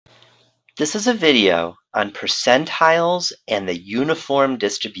This is a video on percentiles and the uniform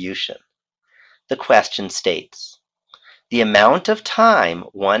distribution. The question states, the amount of time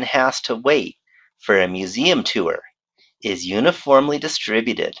one has to wait for a museum tour is uniformly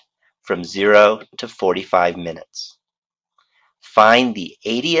distributed from 0 to 45 minutes. Find the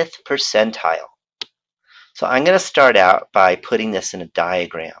 80th percentile. So I'm going to start out by putting this in a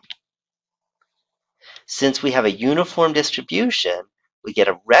diagram. Since we have a uniform distribution, we get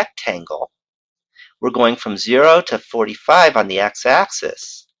a rectangle. We're going from 0 to 45 on the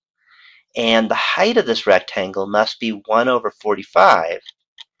x-axis. And the height of this rectangle must be 1 over 45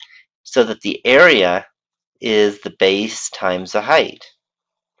 so that the area is the base times the height.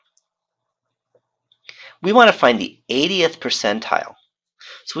 We want to find the 80th percentile.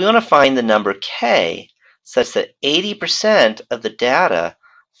 So we want to find the number k such that 80% of the data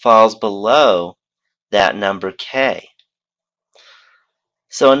falls below that number k.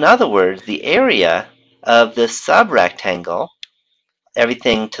 So in other words, the area of this subrectangle,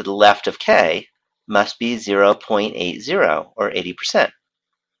 everything to the left of k, must be 0.80 or 80%.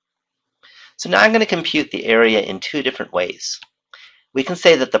 So now I'm going to compute the area in two different ways. We can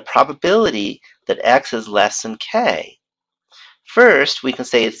say that the probability that x is less than k. First, we can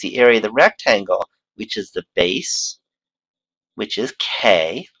say it's the area of the rectangle, which is the base, which is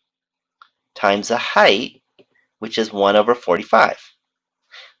k, times the height, which is 1 over 45.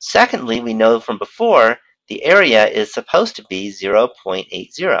 Secondly, we know from before the area is supposed to be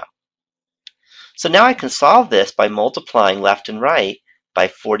 0.80. So now I can solve this by multiplying left and right by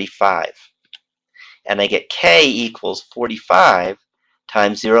 45. And I get k equals 45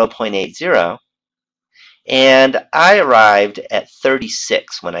 times 0.80. And I arrived at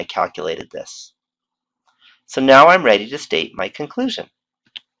 36 when I calculated this. So now I'm ready to state my conclusion.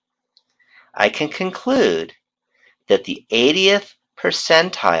 I can conclude that the 80th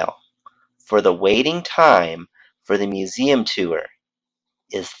percentile for the waiting time for the museum tour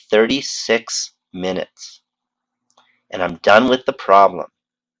is 36 minutes. And I'm done with the problem.